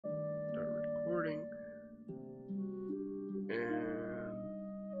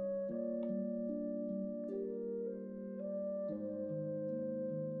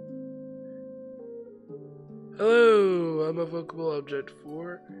Unevocable Object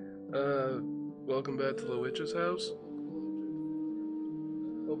 4. Welcome back to the witch's house.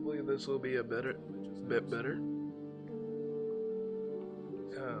 Hopefully this will be a bit better.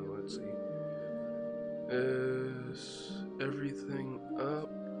 Let's see. Is everything up?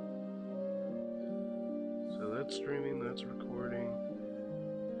 So that's streaming, that's recording.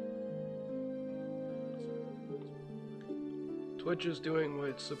 Twitch is doing what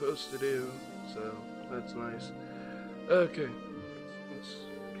it's supposed to do, so that's nice. Okay, let's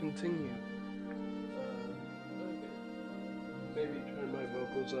continue. Maybe turn my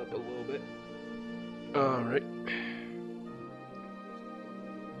vocals up a little bit. Alright.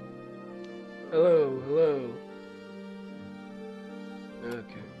 Hello, hello.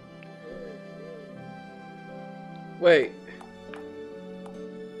 Okay. Wait.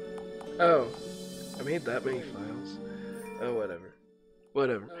 Oh, I made that many files. Oh, whatever.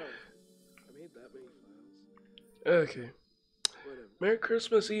 Whatever. Okay. Merry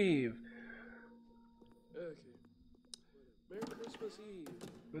Christmas Eve.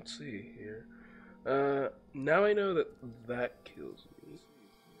 Let's see here. Now I know that kills me.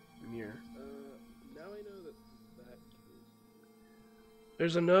 Mirror.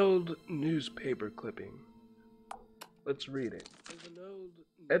 There's an old newspaper clipping. Let's read it.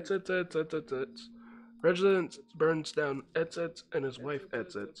 Resident Burnstown Etzets and his wife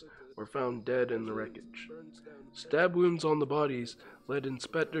Etzets were found dead in the wreckage. Stab wounds on the bodies led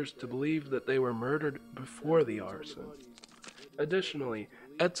inspectors to believe that they were murdered before the arson. Additionally,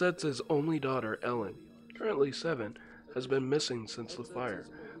 Etzets' only daughter, Ellen, currently 7, has been missing since the fire.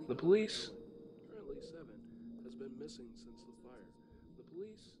 The police...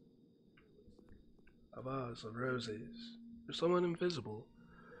 A vase of roses. There's someone invisible.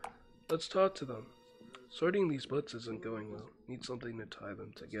 Let's talk to them. Sorting these butts isn't going well. Need something to tie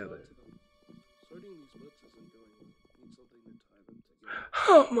them together.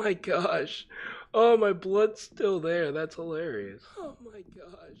 Oh my gosh! Oh, my blood's still there. That's hilarious. Oh my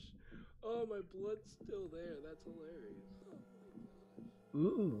gosh. Oh, my blood's still there. That's hilarious.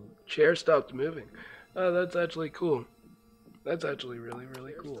 Ooh, chair stopped moving. Oh, that's actually cool. That's actually really,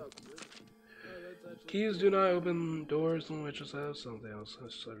 really cool. Keys do not open doors in the witch's house. Something else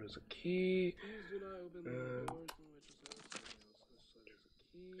has served as a key.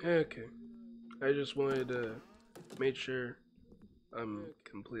 Okay. I just wanted to make sure I'm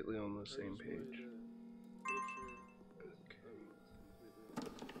completely on the same page. Okay.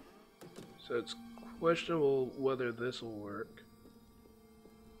 So it's questionable whether this will work.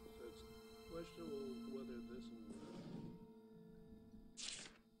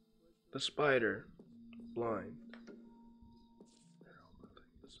 The spider. Blind.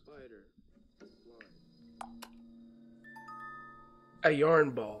 A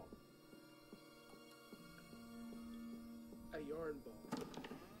yarn ball.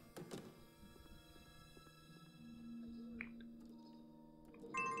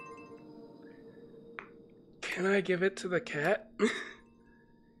 Can I give it to the cat?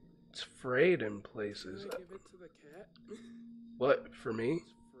 It's frayed in places. What, for me?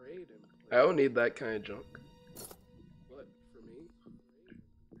 I don't need that kind of junk.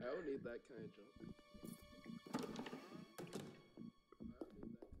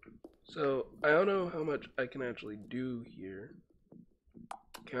 So, I don't know how much I can actually do here.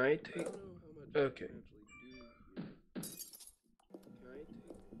 Can I take... Okay.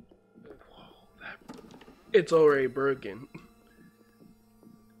 Whoa, it's already broken.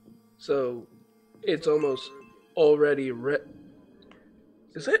 So, it's almost already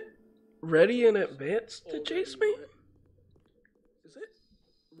Is it ready in advance to chase me?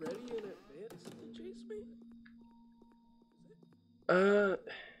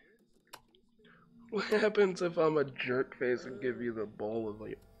 What happens if I'm a jerk face and give you the ball of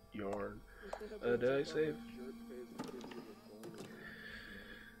yarn? Did I save?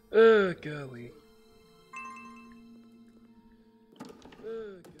 Golly.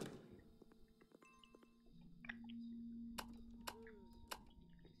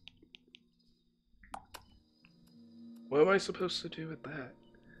 What am I supposed to do with that?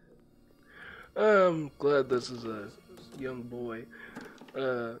 I'm glad this is a young boy.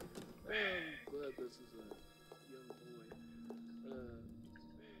 A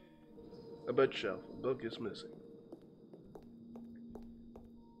bookshelf. A book is missing.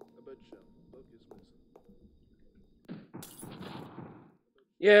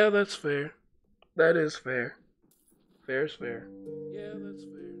 Yeah, that's fair. That is fair. Fair's fair. Yeah, that's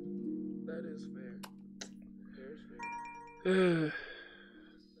fair. That is fair.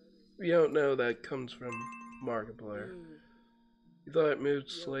 You don't know that comes from Markiplier. You thought it moved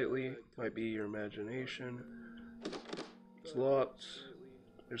slightly. Might be your imagination. It's locked.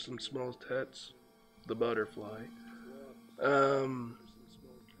 There's some small text. The butterfly. Um.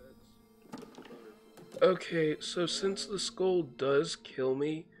 Okay, so since the skull does kill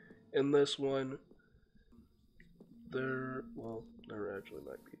me in this one, there actually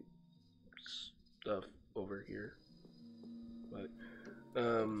might be stuff over here. But,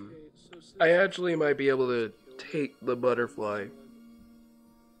 I actually might be able to take the butterfly.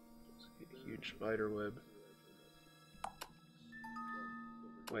 Huge spider web.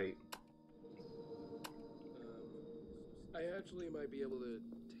 Wait. I actually might be able to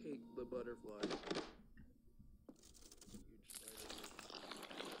take the butterfly.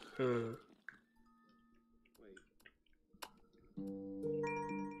 Huh. Wait.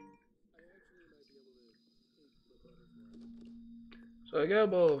 So I got a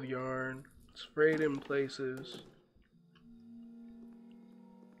ball of yarn, sprayed in places.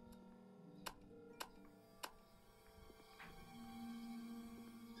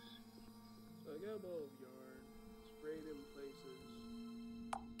 So I got a ball of yarn, sprayed in places.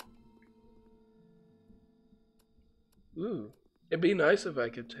 Ooh, it'd be nice if I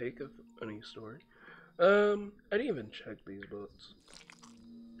could take a funny story. I didn't even check these books.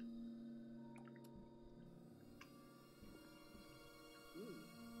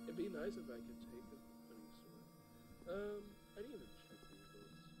 It'd be nice if I could take a funny story. I didn't even check these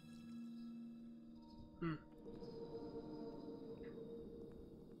books.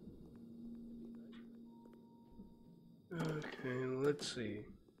 Okay, let's see.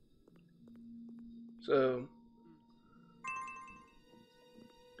 So,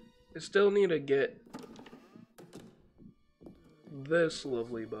 I still need to get this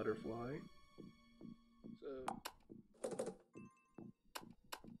lovely butterfly. So, I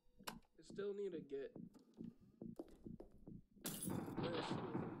still need to get this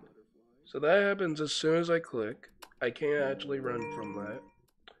lovely butterfly. So that happens as soon as I click. I can't actually run from that.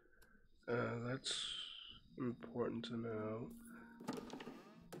 That's important to know.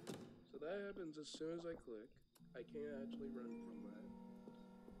 So that happens as soon as I click. I can't actually run from that.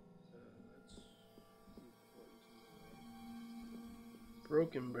 That's important to know.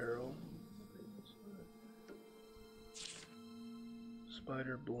 Broken barrel.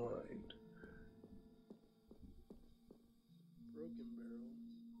 Spider blind. Broken barrel.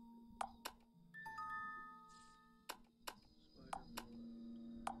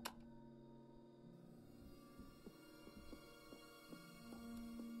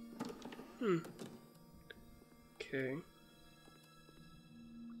 Okay.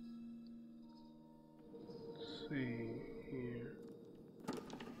 Let's see here.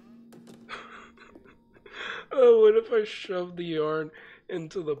 Oh, what if I shove the yarn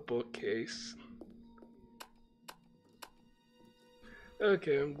into the bookcase?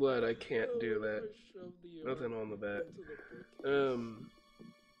 Okay, I'm glad I can't do that. Nothing on the back.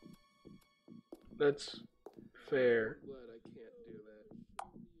 That's fair.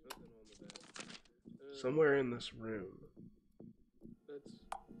 Somewhere in this room. That's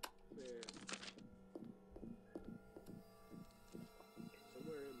fair.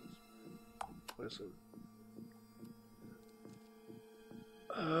 Somewhere in this room. Listen.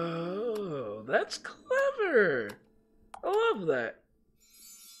 Oh, that's clever. I love that.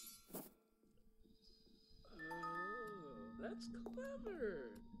 Oh, that's clever.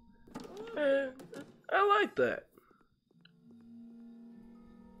 I like that.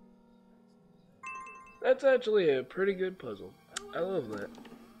 That's actually a pretty good puzzle. I love that.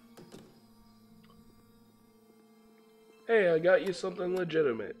 Hey, I got you something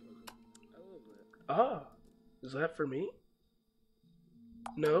legitimate. Ah, is that for me?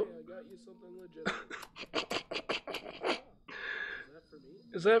 No. Hey, I got you something legitimate.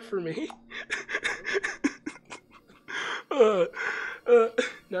 Is that for me?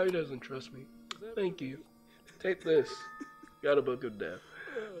 Now he doesn't trust me. Thank you. Take this. Got a book of death.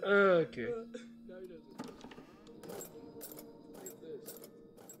 Okay.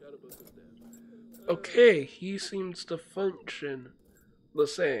 Okay, he seems to function the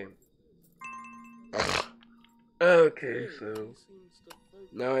same. Okay, so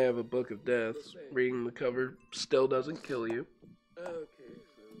now I have a book of death. Reading the cover still doesn't kill you. Okay,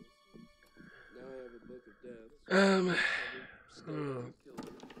 so now I have a book of death.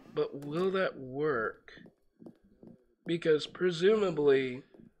 But will that work? Because presumably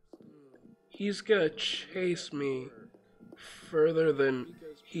he's gonna chase me further than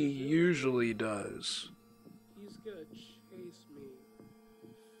he usually does. He's gonna chase me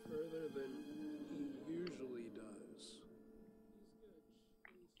further than he usually does.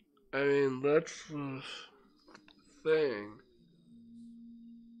 I mean, that's the thing.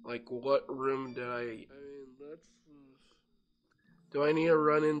 Like, what room did I... Do I need to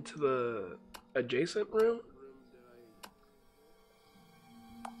run into the adjacent room?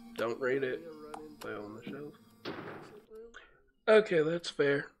 Don't rate it. Play on the shelf. Okay, that's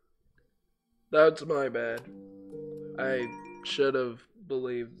fair. That's my bad. I should have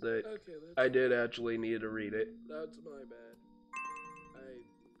believed that I did actually need to read it. That's my bad. I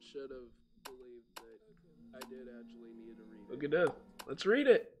should have believed that I did actually need to read it. Look at that. Let's read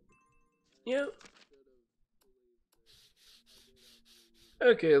it. Yeah.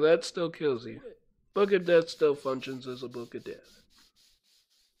 Okay, that still kills you. Book of Death still functions as a Book of Death.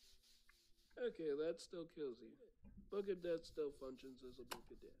 Okay, that still kills you. Book of Death still functions as a Book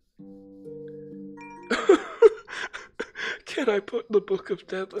of Death. Can I put the Book of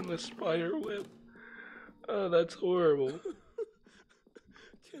Death in the spider web? Oh, that's horrible.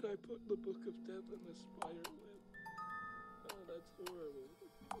 Can I put the Book of Death in the spider web? Oh, that's horrible.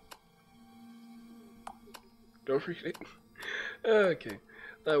 Don't read it. Okay,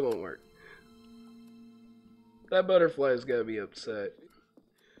 that won't work. That butterfly's gotta be upset.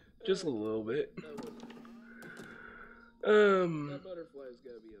 Just a little bit. That butterfly's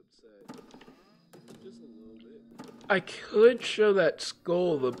gotta be upset. Just a little bit. I could show that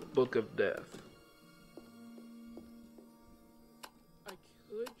skull the Book of Death. I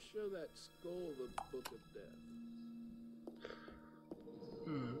could show that skull the Book of Death.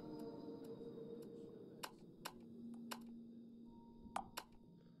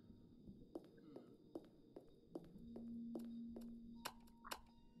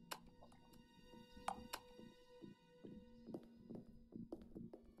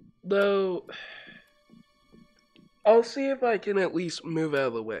 Though, I'll see if I can at least move out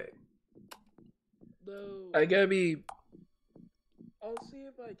of the way. Though, I gotta be... I'll see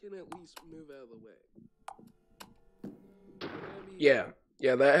if I can at least move out of the way. Yeah,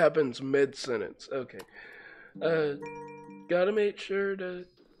 that happens mid-sentence. Okay. Gotta make sure to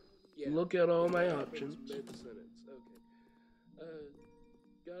look at all my options. Mid-sentence. Okay.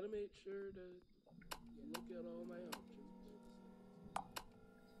 Gotta make sure to look at all my options.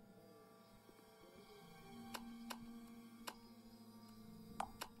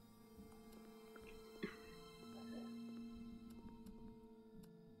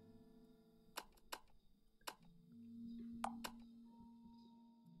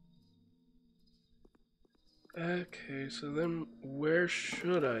 Okay, so then where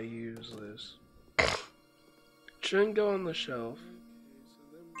should I use this? Shouldn't go on the shelf. Okay, so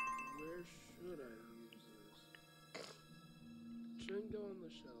then where should I use this? Shouldn't go on the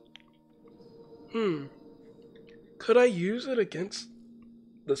shelf. Could I use it against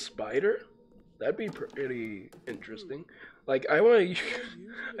the spider? That'd be pretty interesting. Like, I want to use...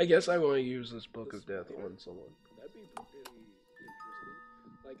 I guess I want to use this Book of Death on someone. That'd be pretty interesting.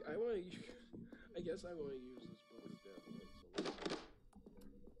 Like, I want to use... I guess I want to use this Book of Death on someone.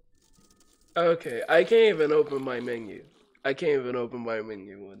 Okay, I can't even open my menu. I can't even open my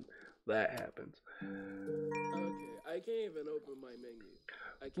menu when that happens. Okay, I can't even open my menu.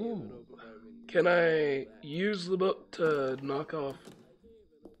 I can't even open my menu. Can I use the book to knock off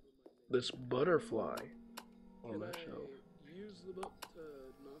this butterfly on that shelf? Use the book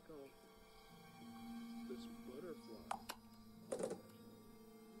to knock off this butterfly.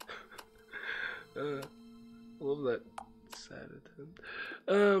 I love that sad attempt.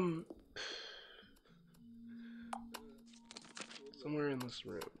 Somewhere in this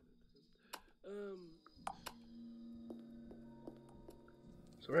room.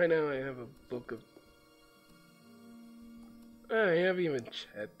 So right now I have a book of... I haven't even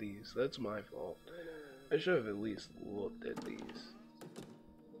checked these. That's my fault. I should have at least looked at these.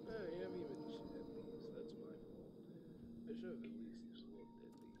 I haven't even checked these. That's my fault. I should have at least looked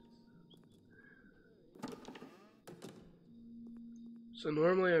at these. So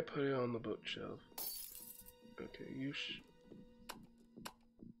normally I put it on the bookshelf. Okay,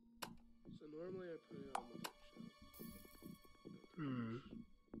 So normally I put it on the bookshelf.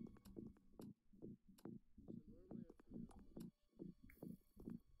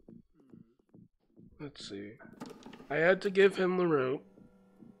 Let's see. I had to give him the rope.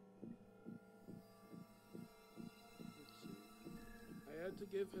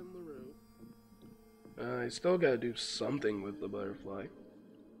 I still gotta do something with the butterfly.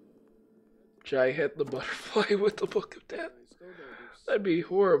 Should I hit the butterfly with the Book of Death? That'd be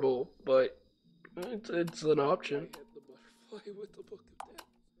horrible, but it's an option. That'd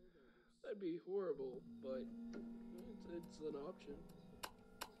be horrible, but it's an option.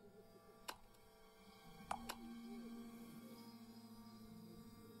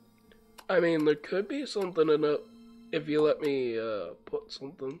 I mean, there could be something to note if you let me put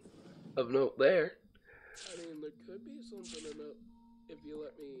something of note there. I mean, there could be something to note you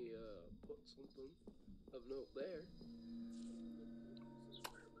let me put something of note there.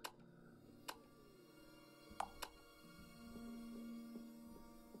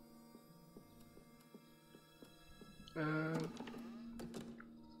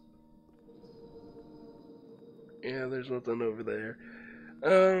 Yeah, there's nothing over there.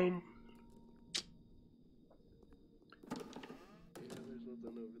 Yeah, there's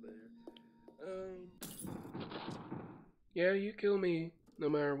nothing over there. Yeah, you kill me no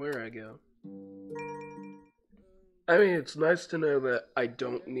matter where I go. I mean, it's nice to know that I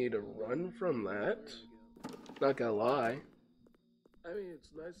don't need to run from that. Not gonna lie. I mean, it's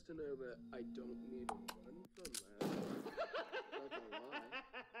nice to know that I don't need to run from that. Not gonna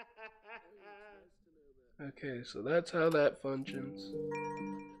lie. Okay, so that's how that functions.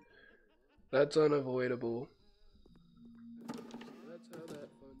 That's unavoidable. That's how that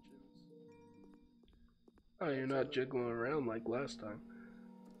functions. Oh, you're not jiggling around like last time.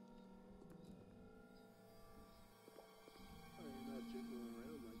 Oh, you're not jiggling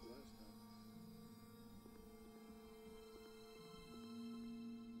around like last time.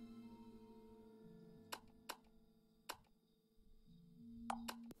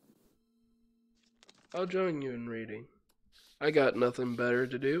 I'll join you in reading. I got nothing better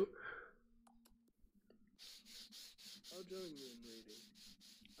to do. I'll join you in reading.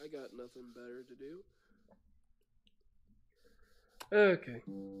 I got nothing better to do. Okay.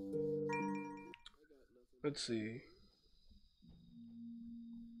 Let's see.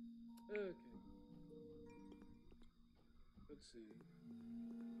 Okay. Let's see.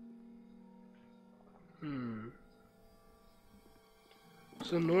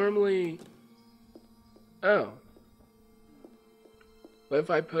 So normally... Oh. What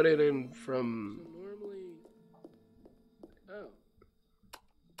if I put it in from... So normally... Oh.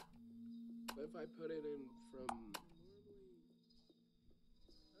 What if I put it in from...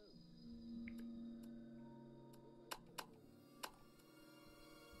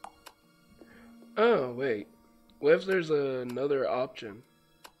 Oh, wait. What if there's another option?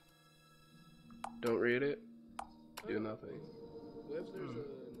 Don't read it. Do nothing. What if there's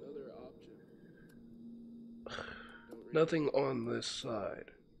another option? Nothing on this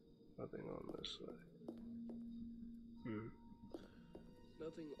side. Nothing on this side.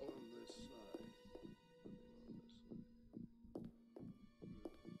 Nothing on this side.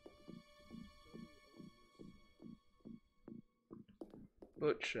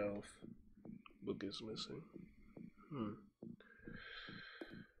 Bookshelf. Book is missing.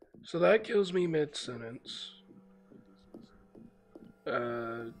 So that kills me mid-sentence.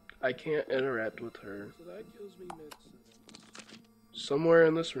 I can't interact with her. So that kills me mid-sentence. Somewhere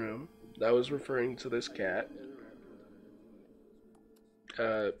in this room, that was referring to this cat.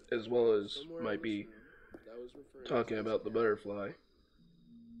 As well as might be talking about the butterfly.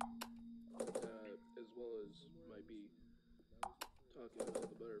 As well as might be talking about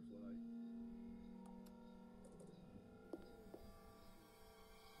the butterfly.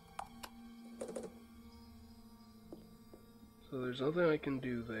 So there's nothing I can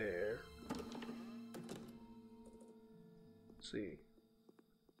do there. Let's see.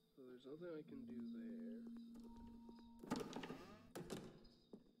 So there's nothing I can do there.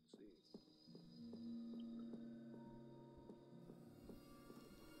 Let's see.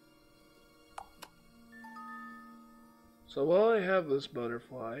 So while I have this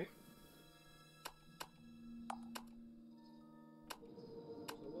butterfly,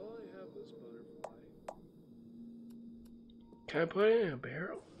 can I put it in a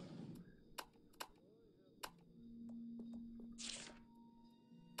barrel?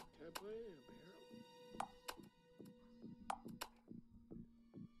 Can I put it in a barrel?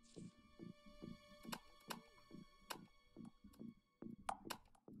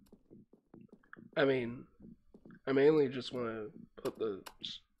 I mean, I mainly just want to put the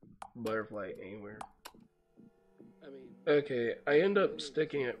butterfly anywhere. Okay, I end up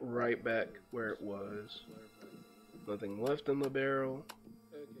sticking it right back where it was. Nothing left in the barrel.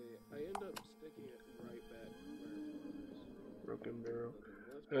 Okay, I end up sticking it right back where it was. Broken barrel.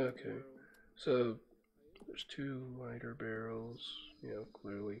 Okay, so there's two lighter barrels. Yeah,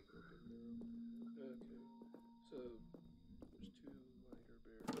 clearly. Okay, so there's two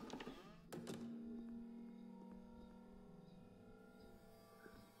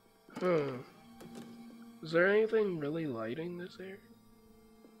lighter barrels. Huh. Is there anything really lighting this area?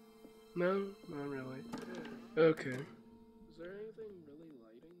 No, not really. Okay. Is there anything really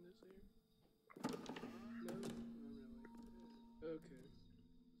lighting this area? No, not really. Okay.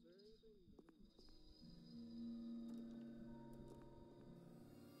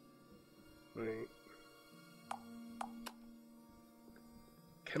 Wait.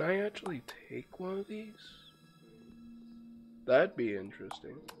 Can I actually take one of these? That'd be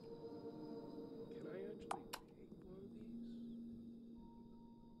interesting. Can I actually take one of these?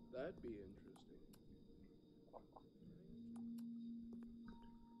 That'd be interesting.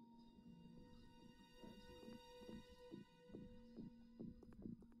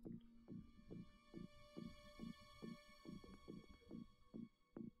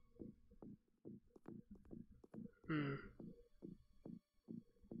 Hmm.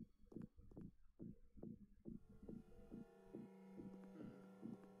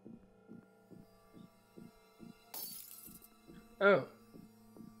 Oh.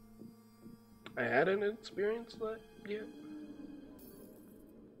 I hadn't experienced that yet.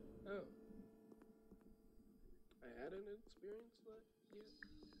 Oh. I hadn't experienced that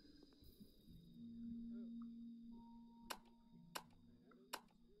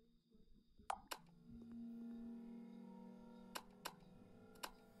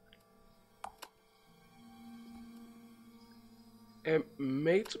yet. It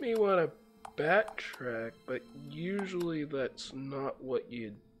makes me want to backtrack, but usually that's not what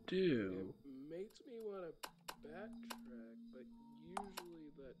you do. It makes me want to backtrack, but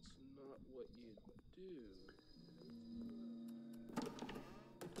usually that's not what you do.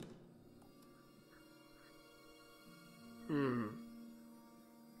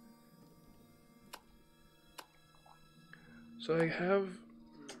 So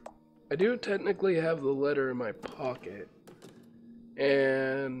I do technically have the letter in my pocket.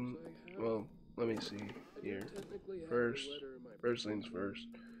 And, well, let me see here. First things first.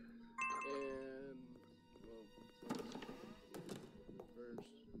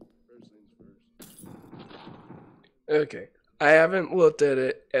 Okay, I haven't looked at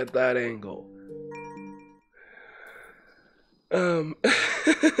it at that angle. I haven't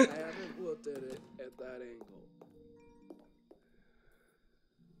looked at it at that angle.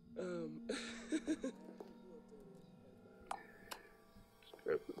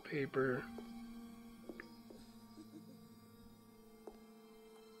 Grab the paper.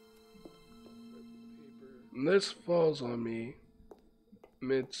 And this falls on me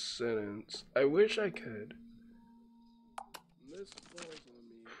mid-sentence. I wish I could. This falls on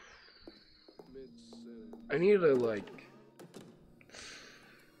me mid-sentence. I need to, like...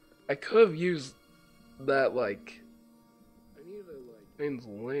 I could have used that, like... I need to, like... Name's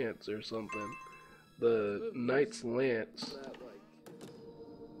Lance or something. The Knight's Lance.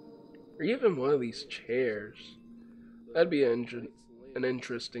 Or even one of these chairs. That'd be an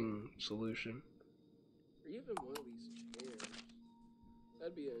interesting solution. Or even one of these chairs.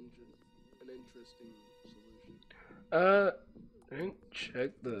 That'd be an interesting solution. I didn't check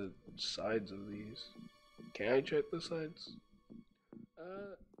the sides of these. Can I check the sides?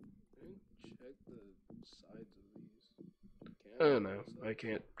 I didn't check the sides of these. Oh no, I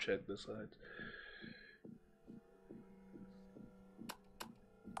can't check the sides.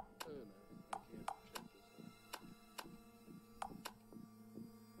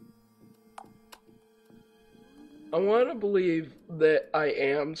 I want to believe that I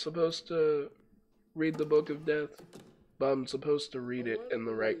am supposed to read the Book of Death, but I'm supposed to read it in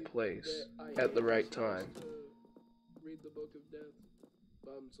the right place at the right time. Read the Book of Death,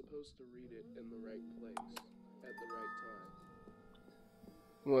 but I'm supposed to read it in the right place at the right time.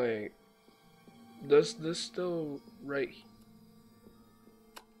 Wait, does this still right?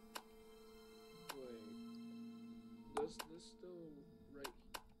 Wait, does this still right?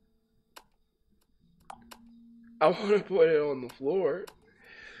 I want to put it on the floor.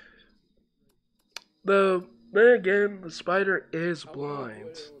 Though, then again, the spider is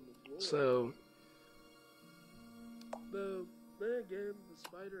blind. So, though, then again, the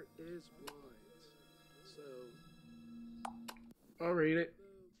spider is blind. So, I'll read it.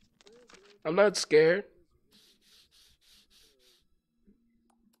 I'm not scared.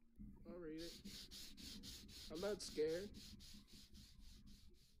 I'll read it. I'm not scared.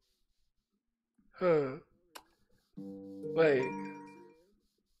 Huh. Wait.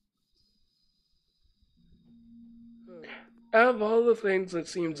 Out of all the things that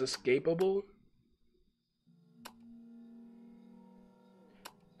seems escapable,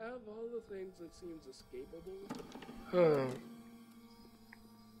 huh.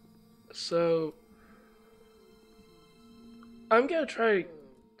 So, I'm gonna try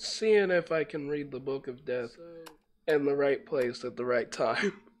seeing if I can read the Book of Death in the right place at the right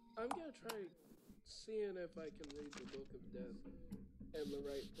time. I'm gonna try seeing if I can read the Book of Death in the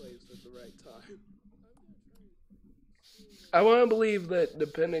right place at the right time. I want to believe that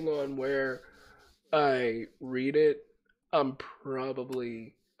depending on where I read it, I'm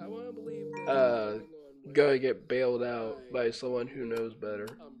probably Gotta get bailed out by someone who knows better.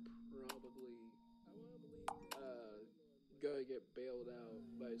 Gotta get bailed out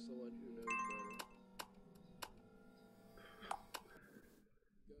by someone who knows better.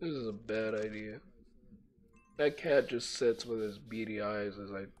 This is a bad idea. That cat just sits with his beady eyes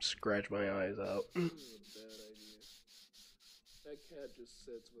as I scratch my eyes out. That cat just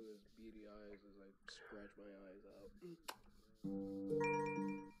sits with his beady eyes as I scratch my eyes out.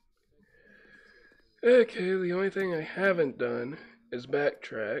 Okay, the only thing I haven't done is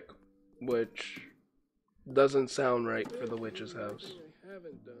backtrack, which doesn't sound right for the witch's house.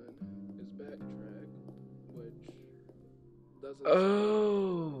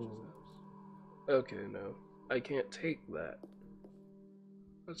 Oh! Okay, no. I can't take that.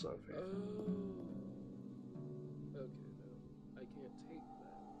 That's not fair. Okay, no. I can't take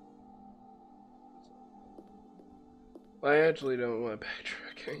that. I actually don't want to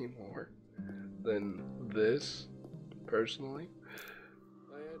backtrack anymore than this, personally.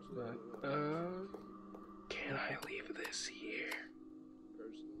 But, can I leave this here?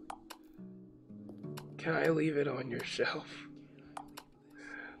 Can I leave it on your shelf?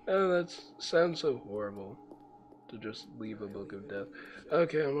 Oh, that sounds so horrible. To just leave a book of death.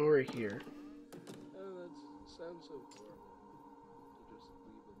 Okay, I'm over here. Oh, that sounds so horrible. To just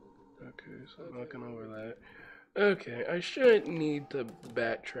leave a book of death. Okay, so I'm looking over that. Okay, I shouldn't need to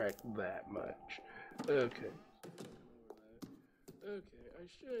backtrack that much. Okay. Okay, I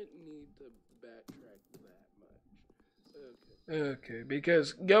shouldn't need to backtrack that much. Okay,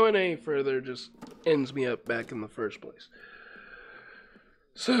 because going any further just ends me up back in the first place.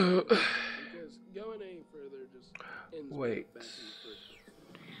 So, because going any further just ends me up back in the first place.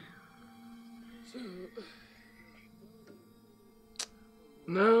 So,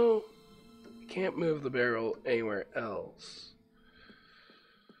 no, can't move the barrel anywhere else.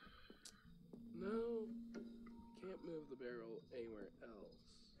 No, can't move the barrel anywhere else.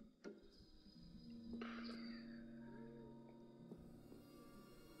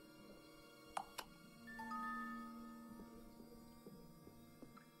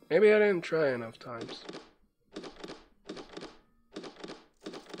 Maybe I didn't try enough times.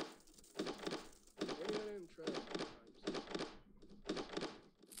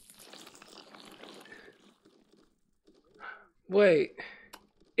 Wait,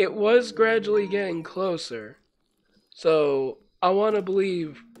 it was gradually getting closer, so I want to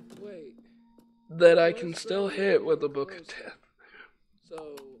believe that I can still hit with the Book of Death.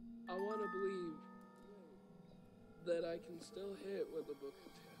 So I want to believe that I can still hit with the Book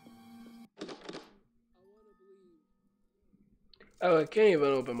of Death. Oh, I can't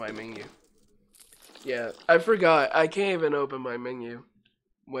even open my menu. Yeah, I forgot. I can't even open my menu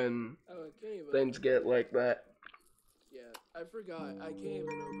when things get like that. Yeah, I forgot. I can't even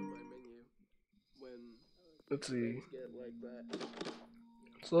open my menu when let's see. Things get like that.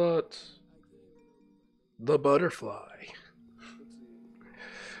 Slot. The butterfly.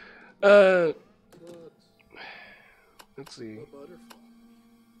 Let's see.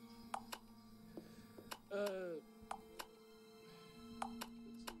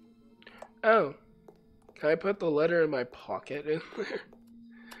 Oh, can I put the letter in my pocket in there?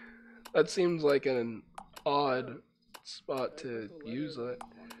 That seems like an odd spot to use it.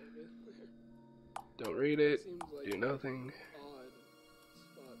 Don't read it, do nothing.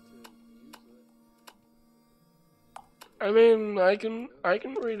 I mean, I can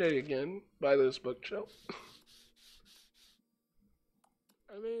read it again by this bookshelf.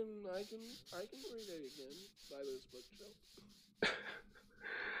 I mean, I can read it again by this bookshelf.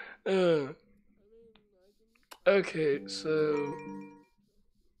 Okay,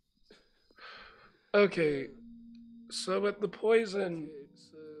 so with the poison.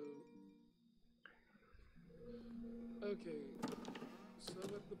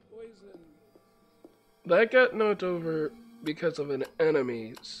 That got knocked over because of an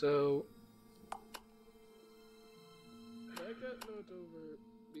enemy, so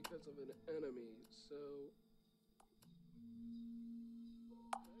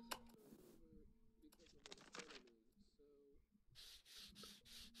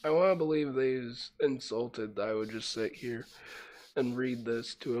I want to believe that he's insulted that I would just sit here and read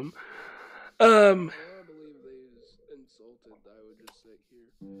this to him. I want to believe that he's insulted that I would just sit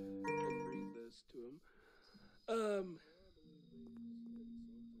here and read this to him.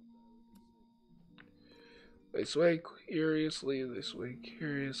 They sway curiously, they sway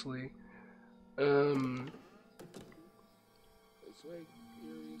curiously. They sway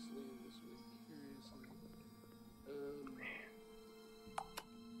curiously, they sway curiously.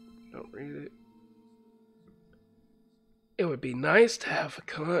 Don't read it. It would be nice to have a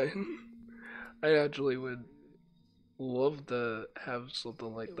gun. I actually would love to have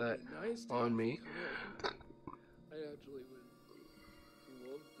something like that on me. I actually would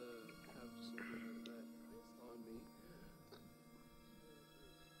love to have something like that on me.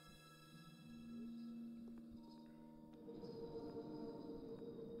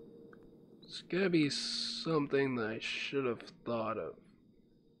 It's gotta be something that I should have thought of,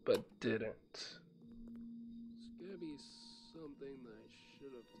 but didn't. It's gotta be something that I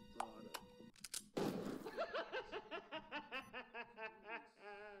should have thought of.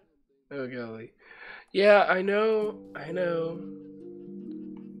 Oh golly. Yeah, I know.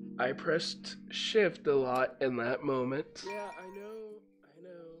 I pressed shift a lot in that moment. Yeah, I know.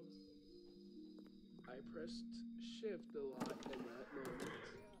 I pressed shift a lot in that moment.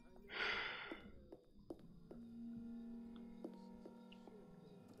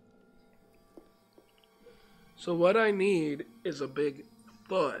 So what I need is a big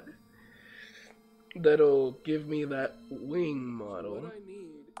thud that'll give me that wing model. So what I need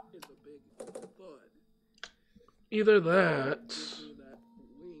is a big thud. Either that.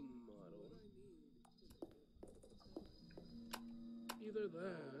 Either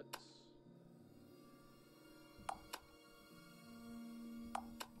that.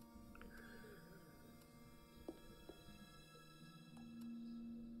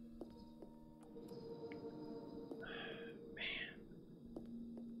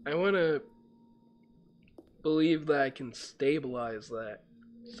 I want to believe that I can stabilize that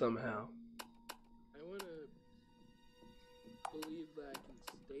somehow. I want to believe that I can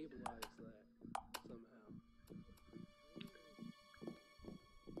stabilize that somehow.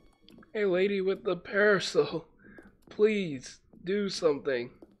 Hey, lady with the parasol, please do something.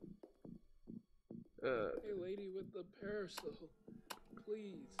 Hey, lady with the parasol,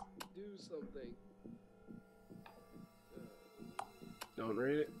 please do something. Don't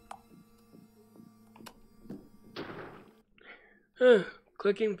read it. Huh.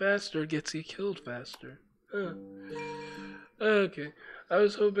 Clicking faster gets you killed faster. Huh. Okay. I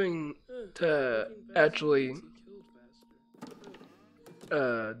was hoping to actually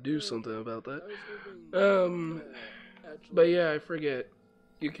do something about that. But yeah, I forget.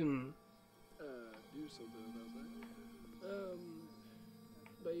 You can do something about that.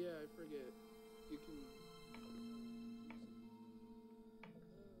 But yeah, I forget. You can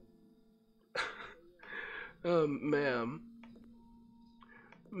ma'am.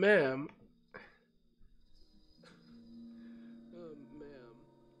 Ma'am. Ma'am.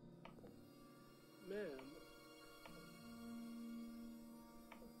 Ma'am.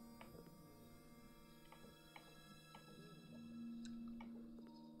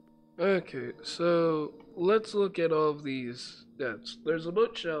 Okay, so let's look at all of these deaths. There's a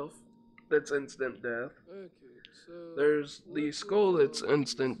bookshelf that's instant death. There's the skull that's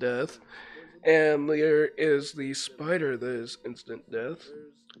instant death. And there is the spider that is instant death,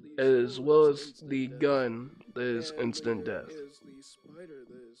 as well as the gun that is instant death.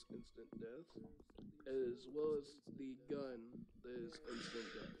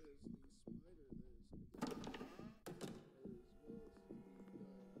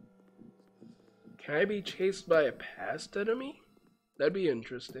 Can I be chased by a past enemy? That'd be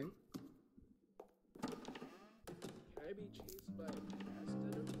interesting. Can I be chased by a past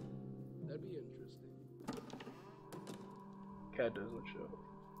enemy? That'd be interesting. Cat doesn't show.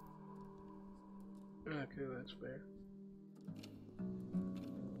 Okay, that's fair.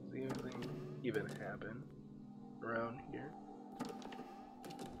 See anything even happen around here?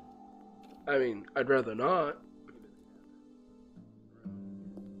 I mean, I'd rather not.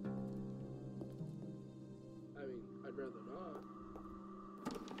 I'd rather not.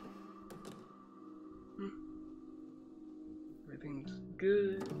 Everything's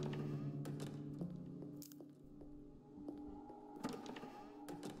good.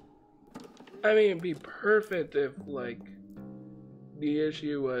 I mean, it'd be perfect if, like, the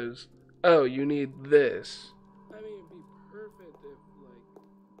issue was, oh, you need this. I mean, it'd be perfect if, like,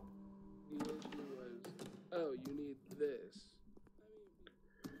 the issue was, oh, you need this.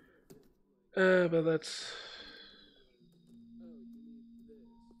 But that's...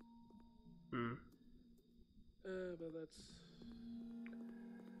 But that's...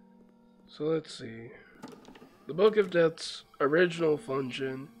 So let's see. The Book of Death's original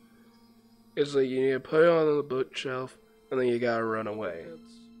function is that you need to put it on the bookshelf and then you gotta run away.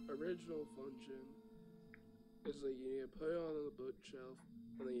 Original function is that you need to put it on the bookshelf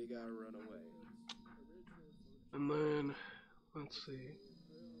and then you gotta run away. And then, let's see.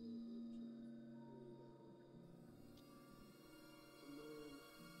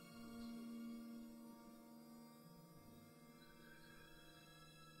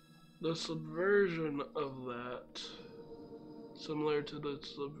 the subversion of that, similar to the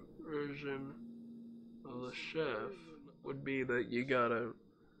subversion of the chef, would be that you gotta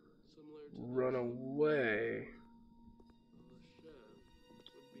run away.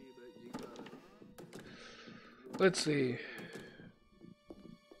 Let's see.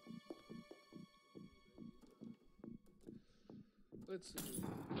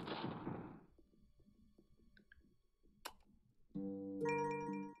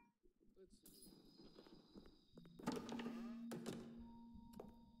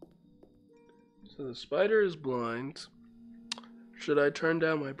 So the spider is blind. Should I turn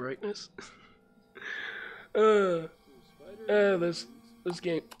down my brightness? This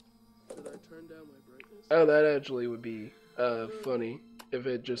game. Oh, that actually would be funny if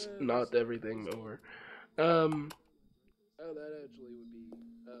it just knocked everything over. Um. Oh, that actually would be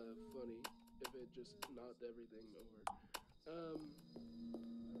funny if it just knocked everything over.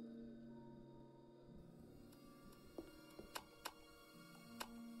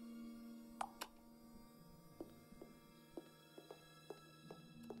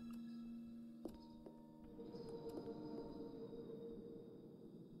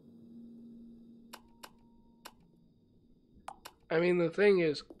 I mean, the thing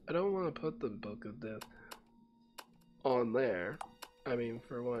is, I don't want to put the Book of Death on there. I mean,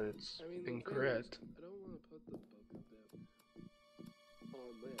 for one, it's incorrect. I don't want to put the Book of Death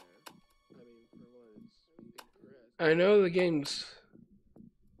on there. I mean, for one, it's incorrect. I know the game's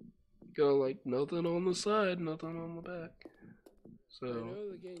got like nothing on the side, nothing on the back. So,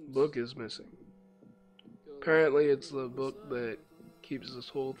 book is missing. Apparently, it's the book that keeps this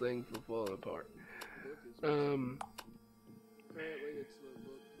whole thing from falling apart. Apparently, it's the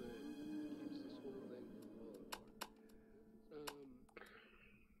book that keeps this whole thing from falling apart.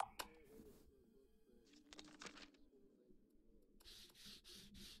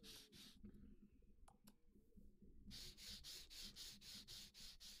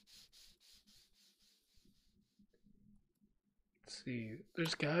 Let's see,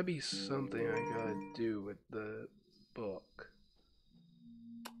 there's gotta be something I gotta do with the book.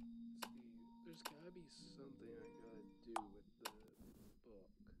 There's gotta be something I gotta do with the book.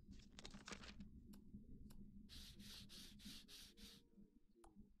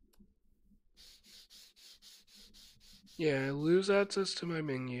 Yeah, I lose access to my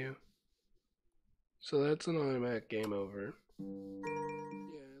menu. So that's an automatic game over. Yeah,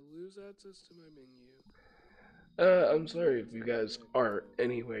 I lose access to my menu. I'm sorry if you guys aren't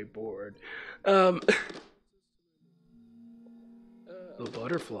anyway bored. The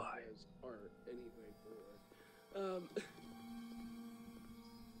butterfly.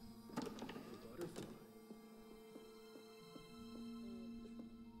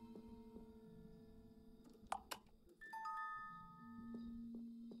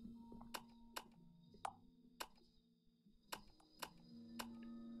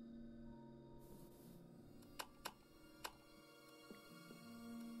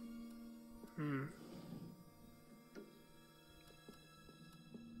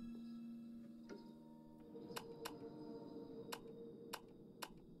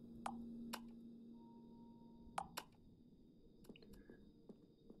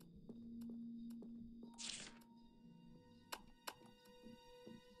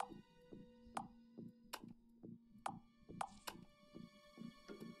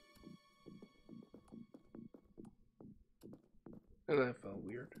 And that felt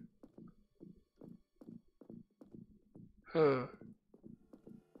weird. Huh.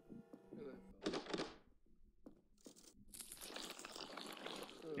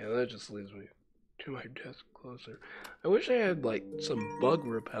 Yeah, that just leads me to my desk closer. I wish I had, like, some bug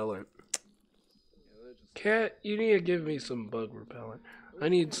repellent. Cat, you need to give me some bug repellent. I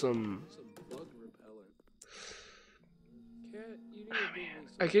need some...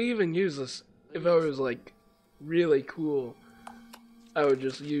 I could even use this if I was, like, really cool. I would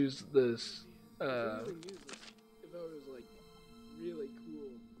just use this, I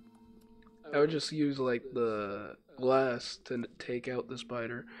would just use, like, the glass to take out the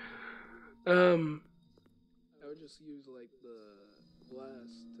spider. I would just use, like, the glass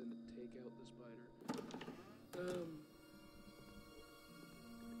to take out the spider.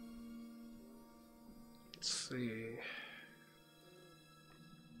 Let's see.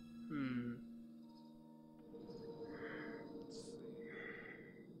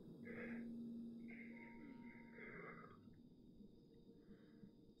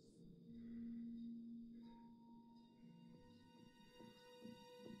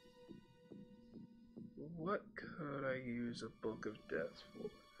 What could I use a Book of Death for?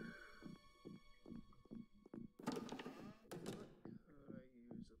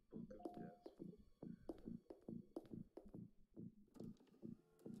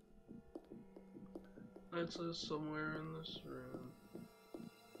 It says somewhere in this room.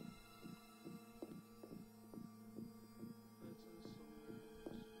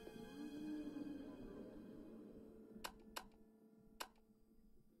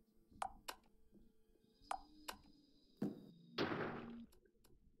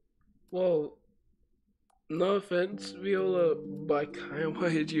 Well, no offense, Viola, but I kind of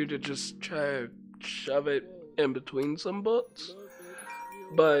wanted you to just try to shove it in between some books.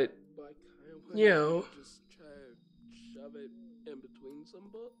 But, you know,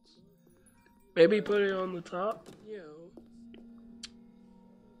 maybe put it on the top.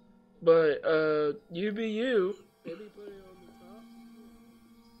 But, you be you.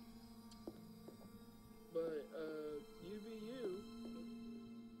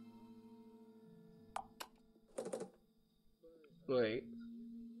 Wait.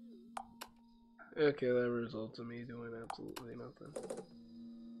 Okay, that results in me doing absolutely nothing.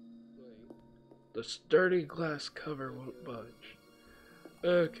 The sturdy glass cover won't budge.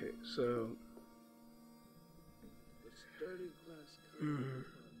 Okay, so...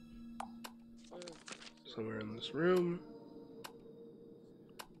 Somewhere in this room.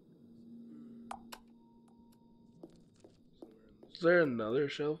 Is there another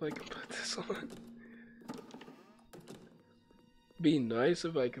shelf I can put this on? Be nice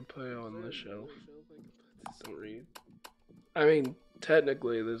if I could put it on this shelf. Don't read. I mean,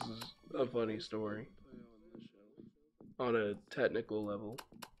 technically this is a funny story. On a technical level.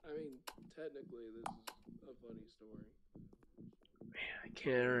 Man, I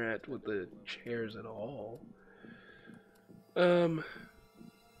can't interact with the chairs at all.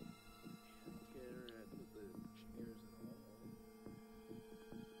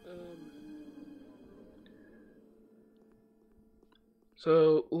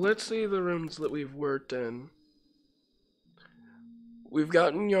 So, let's see the rooms that we've worked in. We've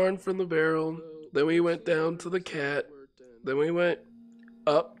gotten yarn from the barrel, then we went down to the cat, then we went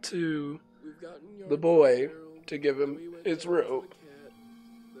up to the boy to give him his rope.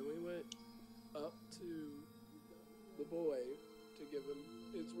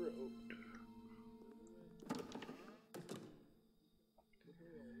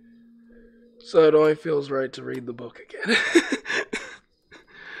 So it only feels right to read the book again.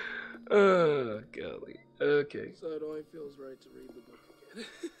 Oh, golly. Okay. So it only feels right to read the book again.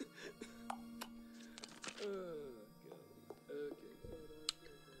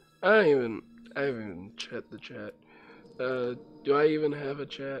 I haven't even checked the chat. Do I even have a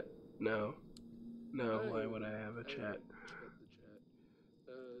chat? No. No, why would I have a chat?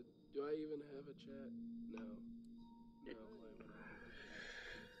 Do I even have a chat?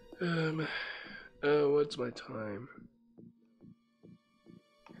 No. What's my time?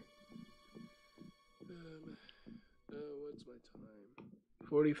 What's my time?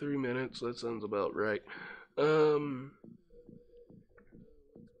 43 minutes, that sounds about right.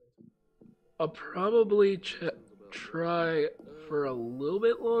 I'll probably try for a little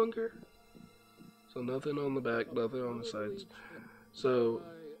bit longer. So nothing on the back, nothing on the sides. So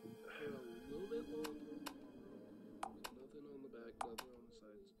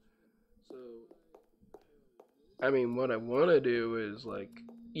I mean, what I want to do is like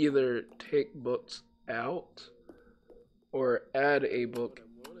either take books out or add a book,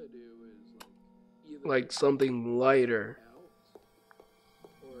 like something lighter.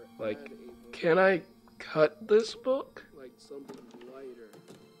 Like, can I cut this book? Like something lighter.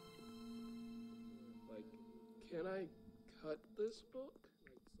 Like, can I cut this book?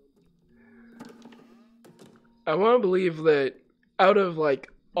 I want to believe that out of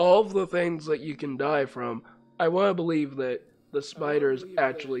like all of the things that you can die from, I want to believe that the spider is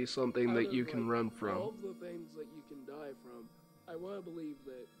actually something that you can run from. All of the things that you can die from, I want to believe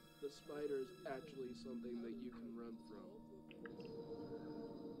that the spider is actually something that you can run from.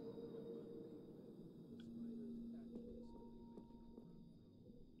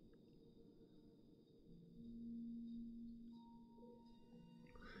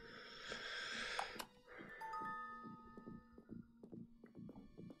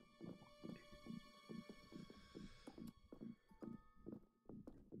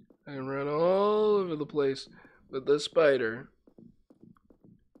 I can run all over the place with this spider.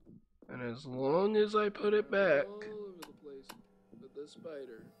 And as long as I put it back,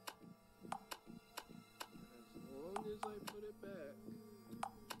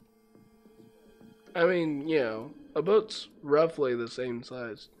 I mean, you know, a boat's roughly the same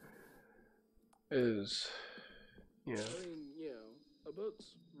size as, you know. A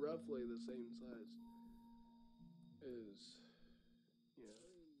boat's roughly the same size as, you know.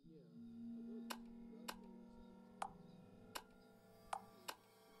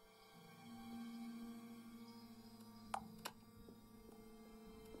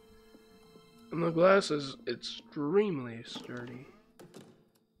 And the glass is extremely sturdy.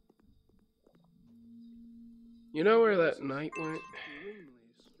 You know where that knight went?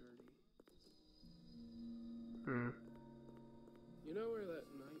 You know where that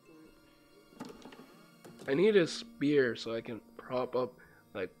knight went? I need a spear so I can prop up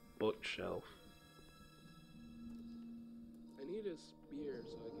my bookshelf. I need a spear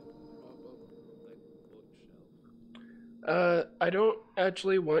so I can prop up my bookshelf. I don't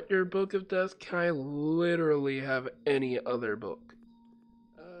actually want your Book of Death. Can I literally have any other book?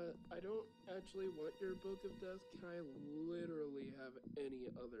 I don't actually want your Book of Death. Can I literally have any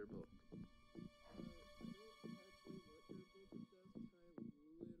other book?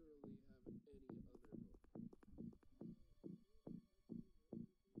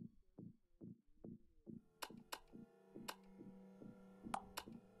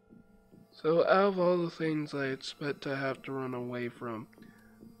 So out of all the things I expect to have to run away from,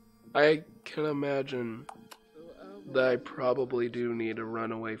 I can imagine that I probably do need to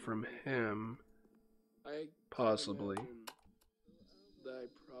run away from him. Possibly. That I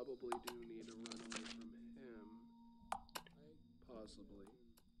probably do need to run away from him. Possibly.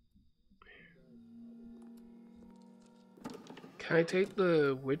 Can I take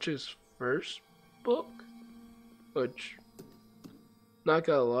the witch's first book? Which, not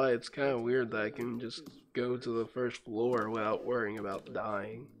gonna lie, it's kind of weird that I can just go to the first floor without worrying about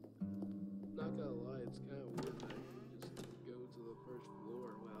dying. Not gonna lie, it's kind of weird that I can just go to the first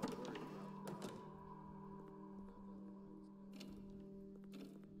floor without worrying about dying.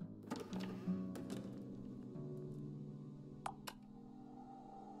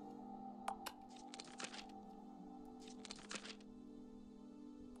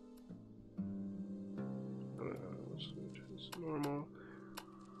 Just normal.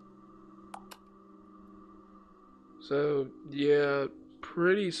 So, yeah,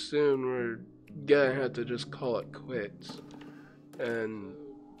 pretty soon we're gonna have to just call it quits. And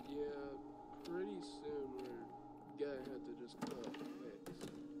pretty soon we're gonna have to just call it quits.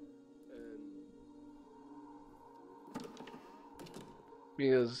 And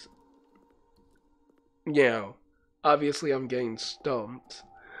because, you know, obviously I'm getting stumped.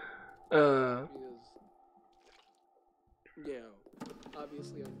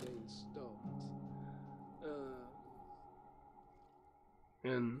 Obviously I'm getting stumped.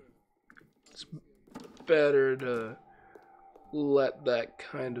 And it's better to let that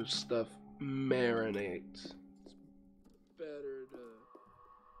kind of stuff marinate. It's better to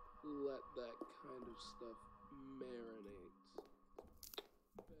let that kind of stuff marinate.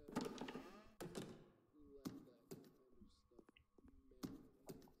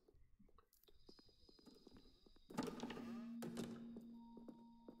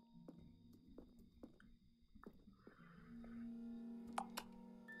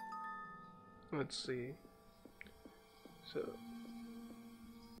 Let's see. So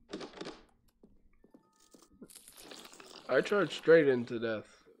I charge straight into death.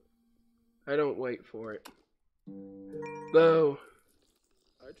 I don't wait for it. Though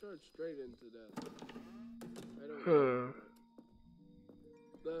I charge straight into death. I don't wait for it.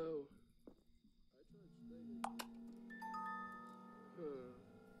 Though I charge straight into death.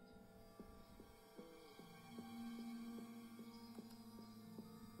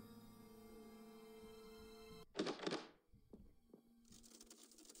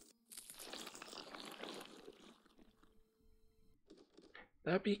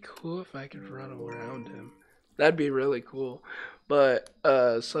 That'd be cool if I could run around him. That'd be really cool. But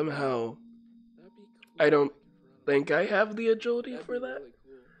somehow I don't think I have the agility for that.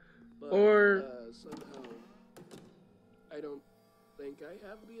 Or somehow I don't think I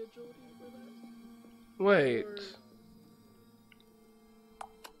have the agility for that. Wait.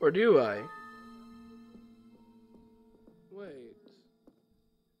 Or do I? Wait.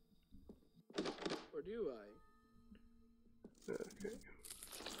 Or do I? Okay.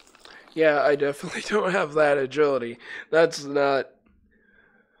 Yeah, I definitely don't have that agility. That's not...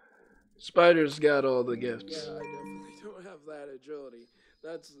 Spider's got all the gifts. Yeah, I definitely don't have that agility.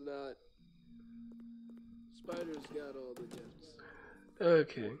 That's not... Spider's got all the gifts.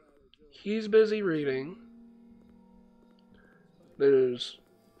 Okay. He's busy reading. There's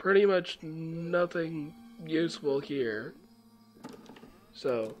pretty much nothing useful here.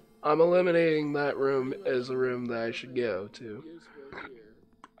 So, I'm eliminating that room as a room that I should go to.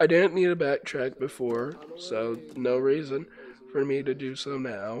 I didn't need to backtrack before, so no reason for me to do so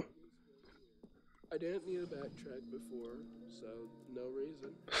now. I didn't need to backtrack before, so no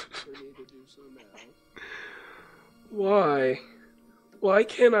reason for me to do so now. Why? Why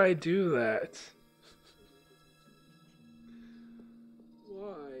can't I do that?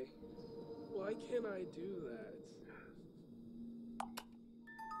 Why? Why can I do that?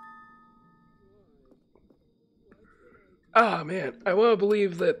 Ah, man, I want to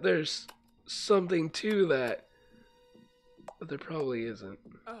believe that there's something to that, but there probably isn't.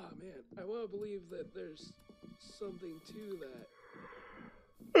 Ah, man, I want to believe that there's something to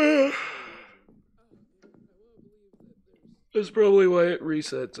that. That's probably why it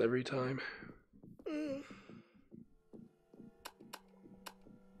resets every time.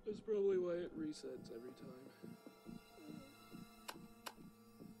 That's probably why it resets every time.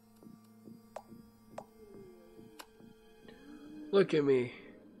 Look at me.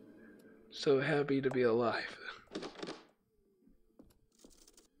 So happy to be alive.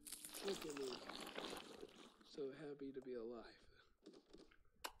 Look at me. So happy to be alive.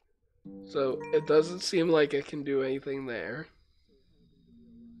 So it doesn't seem like I can do anything there.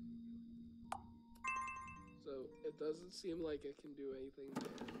 So it doesn't seem like I can do anything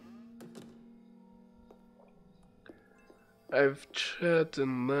there. I've checked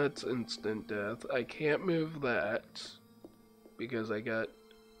and that's instant death. I can't move that because I got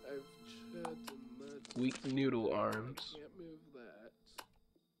weak noodle arms. I can't move that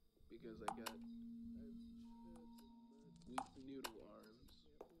because I got weak noodle arms.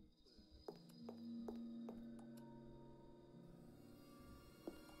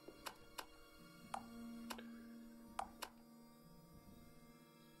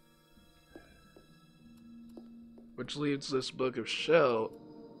 Which leaves this book of shell.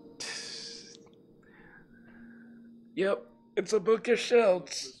 Yep, it's a book of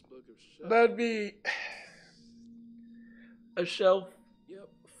shells. That'd be a shelf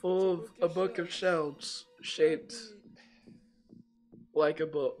full of a book of shells shaped like a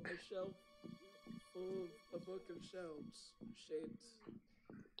book. A shelf full of a book of shells shaped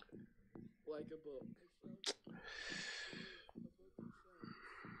like a book.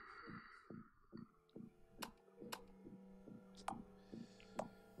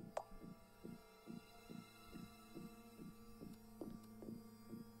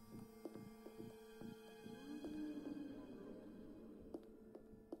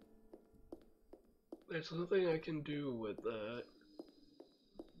 There's nothing I can do with that.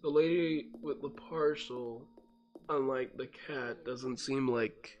 The lady with the parcel, unlike the cat, doesn't seem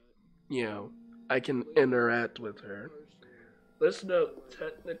like, you know, I can interact with her. This note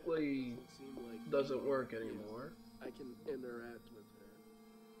technically doesn't work anymore. I can interact with her.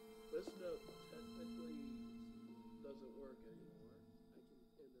 This note technically doesn't work anymore. I can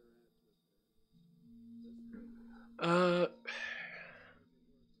interact with her.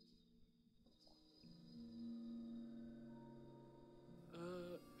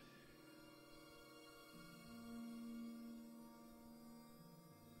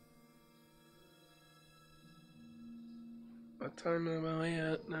 What time am I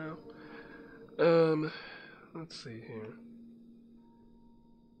at now? Let's see here.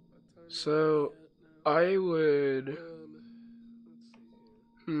 So, I would.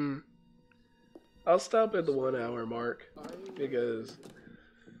 I'll stop at the 1 hour mark because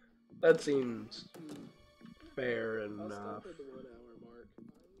that seems fair enough.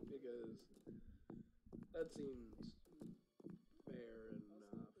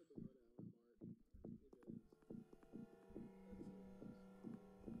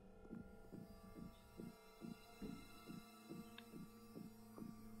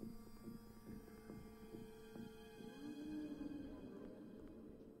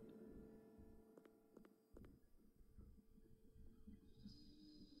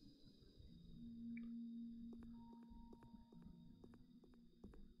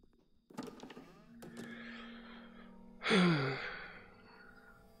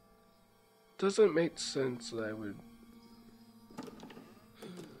 Doesn't make sense that I would.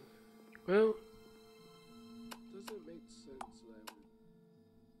 Well, doesn't make sense that I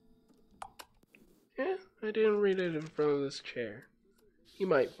would. Yeah, I didn't read it in front of this chair. He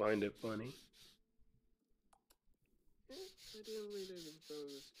might find it funny. Yeah, I didn't read it in front of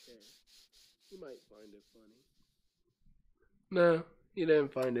this chair. He might find it funny. No, he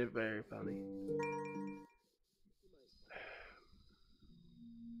didn't find it very funny.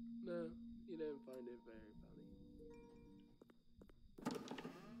 No, you didn't find it very funny.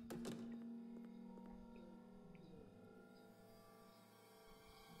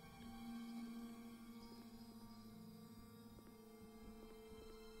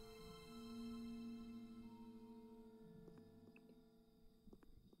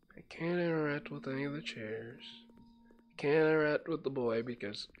 I can't interact with any of the chairs. I can't interact with the boy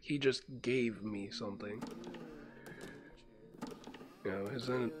because he just gave me something. You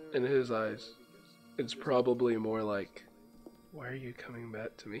know, in his eyes, it's probably more like, why are you coming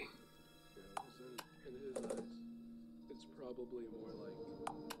back to me?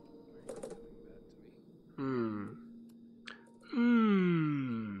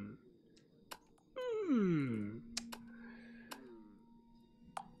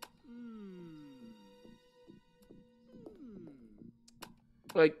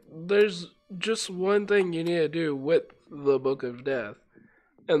 Like, there's just one thing you need to do with the Book of Death,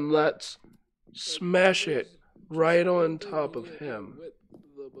 and that's smash it right on top of him.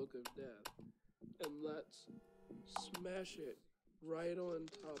 The Book of Death, and let's smash it right on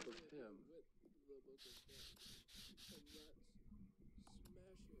top of him.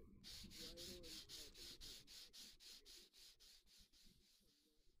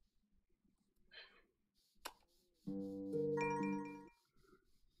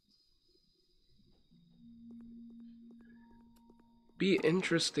 Be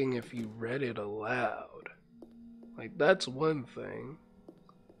interesting if you read it aloud. Like, that's one thing.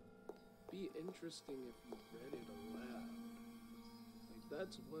 Be interesting if you read it aloud. Like,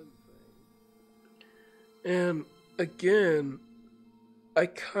 that's one thing. And again, I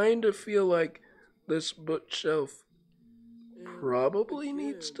kind of feel like this bookshelf probably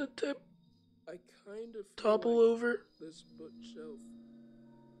needs to topple over. This bookshelf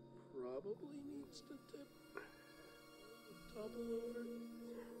probably needs to topple over.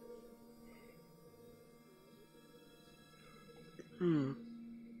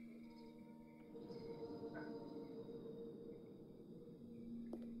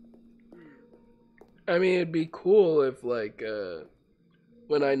 I mean, it'd be cool if, like,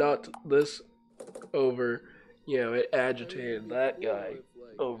 when I knocked this over, it agitated that guy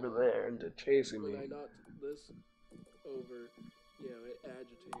over there into chasing me. When I knocked this over, it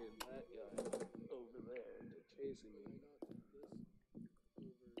agitated that guy over there into chasing me.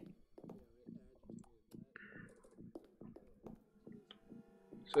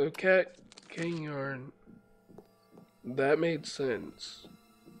 So, Cat King Yarn, that made sense.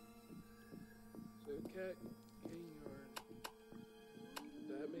 So, Cat King Yarn,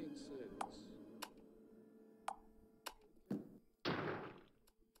 that made sense.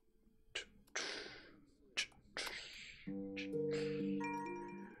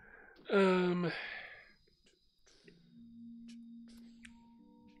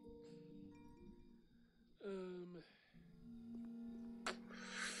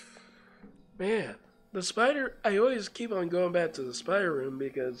 Man, the spider, I always keep on going back to the spider room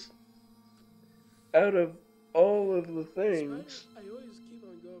because out of all of the things,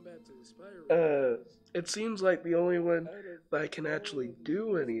 it seems like the only one that I can actually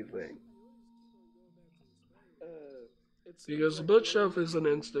do anything. Because the bookshelf is an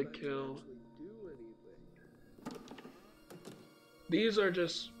instant kill. These are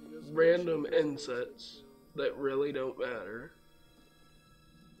just random insets that really don't matter.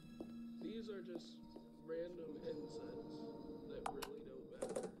 These are just random insets that really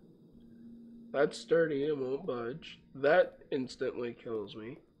don't matter. That's sturdy and won't budge. That instantly kills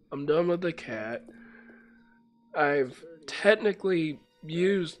me. I'm done with the cat. I've technically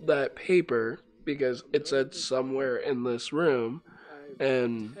used that paper because it said somewhere in this room,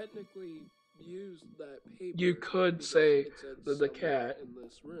 and you could say that the cat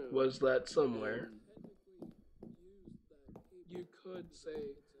was that somewhere. You could say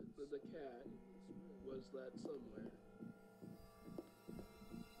that the cat was that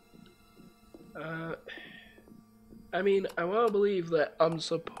somewhere. I mean, I want to believe that I'm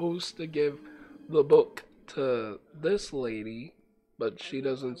supposed to give the book to this lady, but she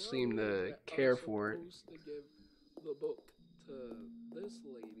doesn't seem to care for it. The book to this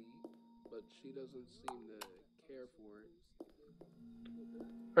lady, but she doesn't seem to care for it.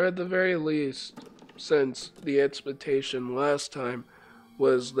 Or at the very least, since the expectation last time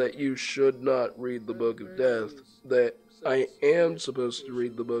was that you should not read the Book of Death, that I am supposed to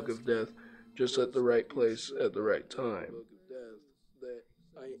read the Book of Death just at the right place at the right time. That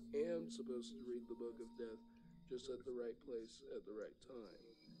I am supposed to read the Book of Death just at the right place at the right time.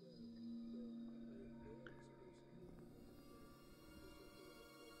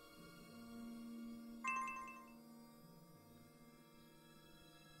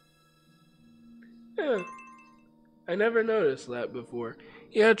 Yeah, I never noticed that before.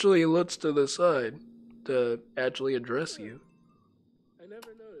 He actually looks to the side to actually address you. I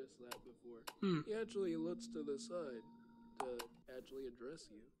never noticed that before. He actually looks to the side to actually address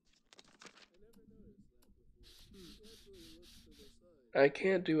you. I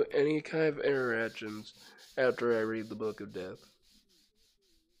can't do any kind of interactions after I read the Book of Death.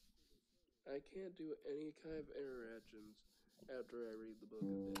 I can't do any kind of interactions after I read the Book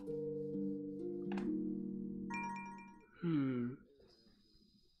of Death.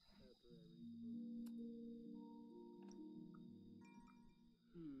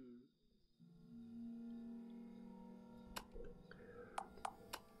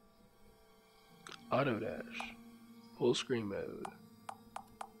 Auto dash. Full screen mode.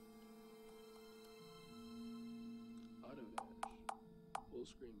 Auto dash. Full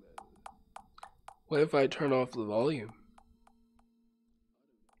What if I turn off the volume?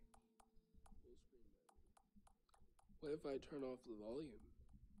 What if I turn off the volume?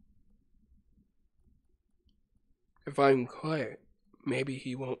 If I'm quiet, maybe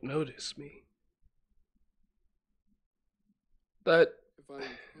he won't notice me. If I'm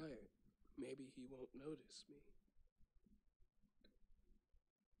quiet, maybe he won't notice me.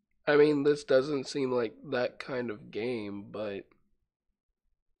 I mean, this doesn't seem like that kind of game, but...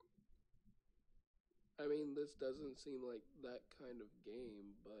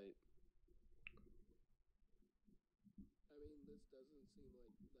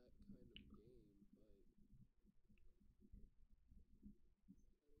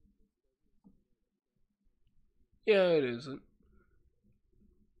 Yeah, it isn't.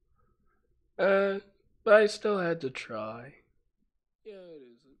 But I still had to try. Yeah, it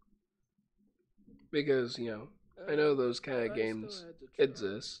isn't. Because, I know those kind of games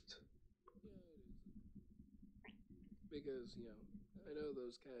exist. Because, I know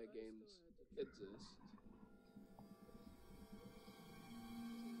those kind of games exist.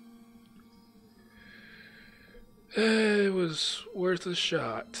 It was worth a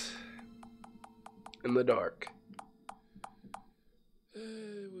shot. In the dark.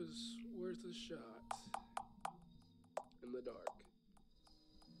 It was worth a shot. In the dark.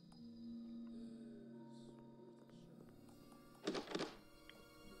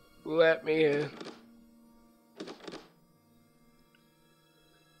 Let me in.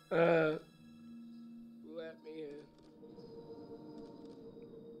 Let me in.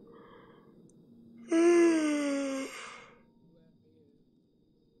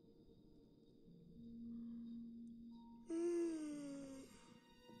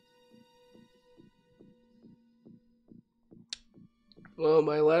 Well,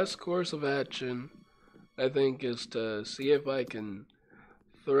 my last course of action, I think, is to see if I can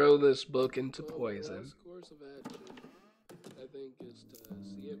throw this book into poison.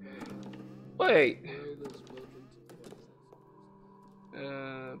 Wait!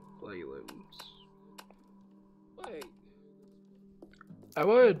 Playlooms. Wait. I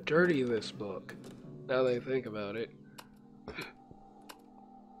want to dirty this book, now that I think about it.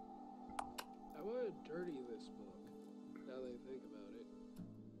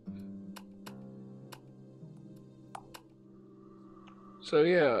 So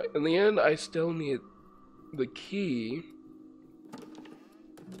yeah, in the end, I still need the key.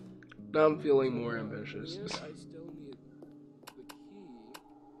 Now I'm feeling more ambitious.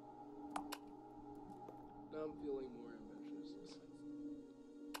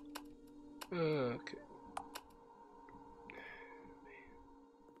 Okay.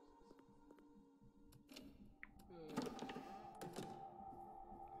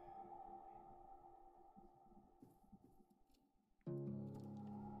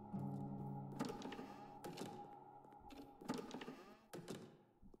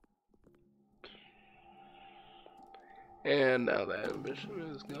 And now that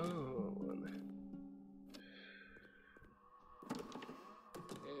ambition is gone.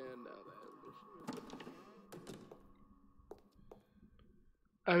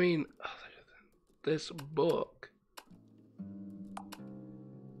 I mean, this book.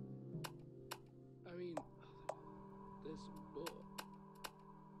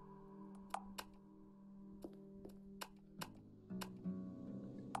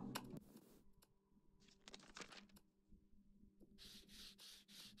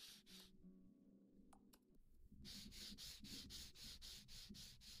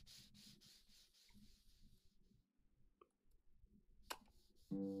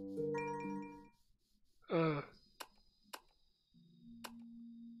 Uh.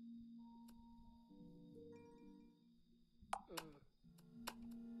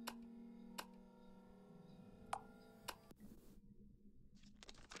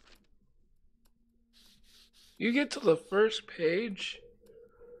 You get to the first page?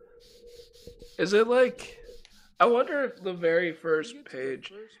 Is it like... I wonder if the very first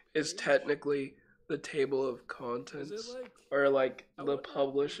page is technically the table of contents, or like the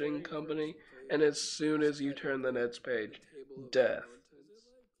publishing company, and as soon as you turn the next page, death.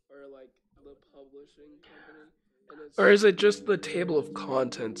 Or is it just the table of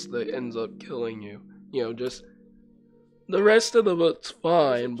contents that ends up killing you? Just... The rest of the book's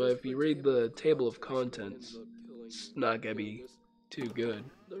fine, but if you read the table of contents, it's not gonna be too good.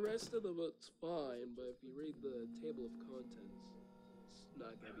 The rest of the book's fine, but if you read the table of contents, it's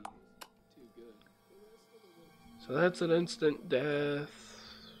not gonna be too good. So that's an instant death.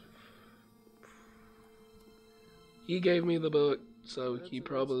 He gave me the book, so he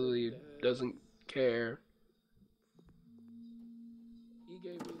probably doesn't care.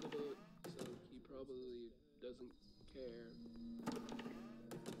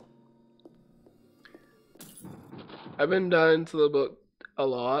 I've been dying to the book a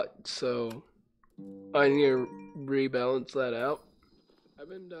lot, so I need to rebalance that out. I've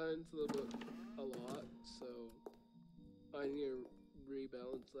been dying to the book a lot, so I need to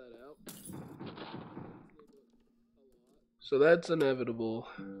rebalance that out. So that's inevitable.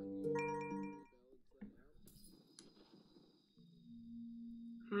 That's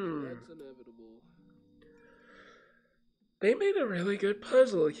inevitable. They made a really good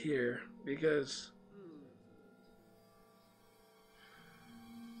puzzle here because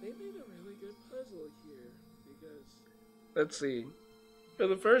let's see. For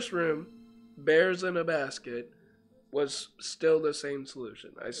the first room, bears in a basket was still the same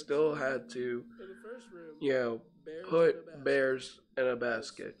solution. I still had to, put bears in a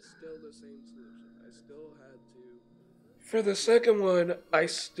basket. For the second one, I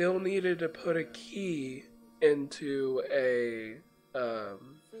still needed to put a key into a. Oh!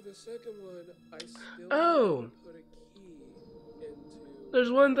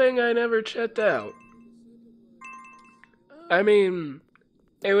 There's one thing I never checked out. I mean,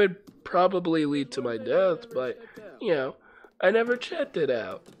 it would probably lead to my death, but, I never checked it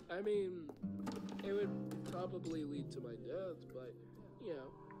out. I mean, it would probably lead to my death, but,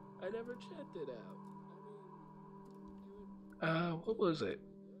 I never checked it out. What was it?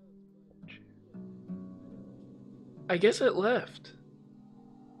 I guess it left.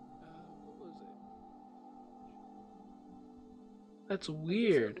 That's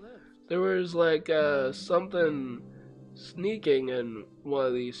weird. There was like something sneaking in one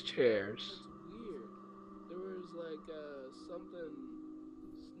of these chairs. There was like something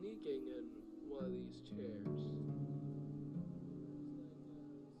sneaking in one of these chairs.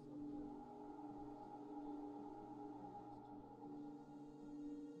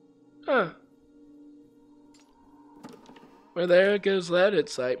 Huh. Well, there goes that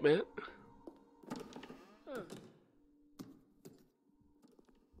excitement. Huh.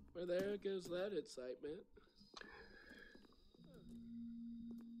 Well, there goes that excitement.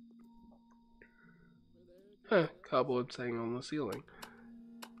 Huh, cobwebs hanging on the ceiling.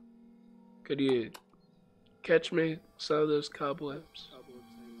 Could you catch me some of those cobwebs?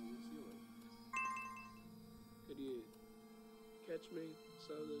 Could you catch me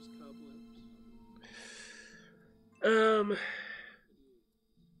some of those cobwebs?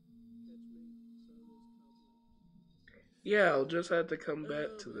 Yeah, I'll just have to come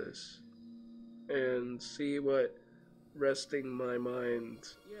back to this and see what resting my mind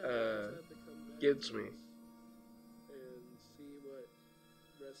gives me.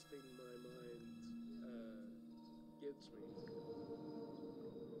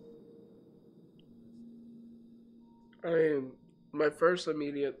 I mean, my first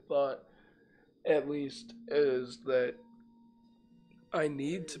immediate thought, at least, is that I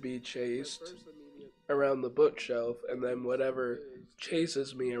need to be chased around the bookshelf, and then whatever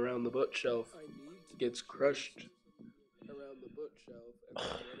chases me around the bookshelf gets crushed.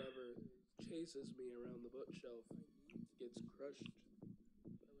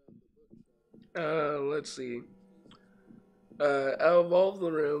 Let's see. Out of all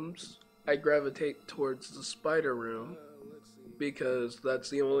the rooms, I gravitate towards the spider room because that's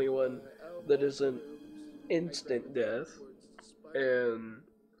the only one that isn't instant death, and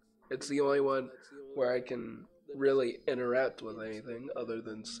it's the only one where I can really interact with anything other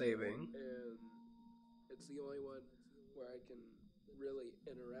than saving.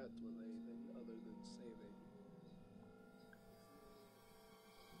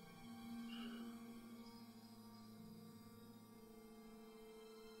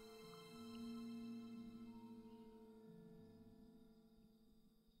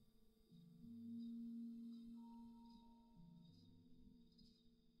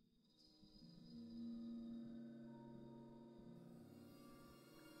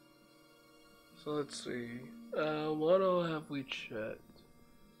 So let's see. What all have we checked?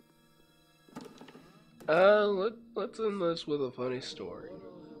 Let's end this with a funny story.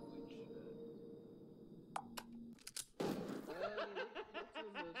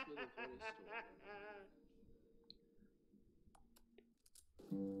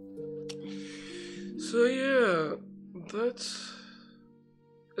 So yeah, that's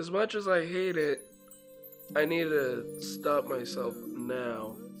as much as I hate it, I need to stop myself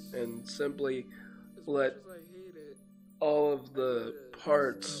now and simply let all of the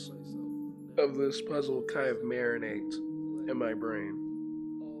parts of this puzzle kind of marinate in my brain.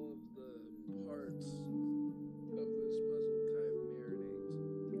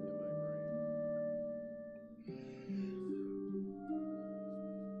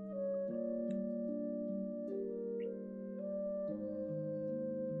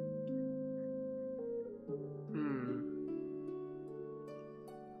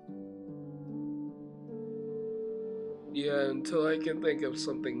 Yeah, until I can think of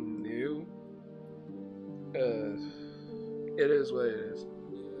something new, uh, it is what it is.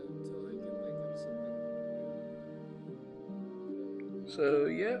 So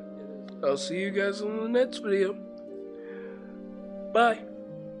yeah, I'll see you guys in the next video. Bye.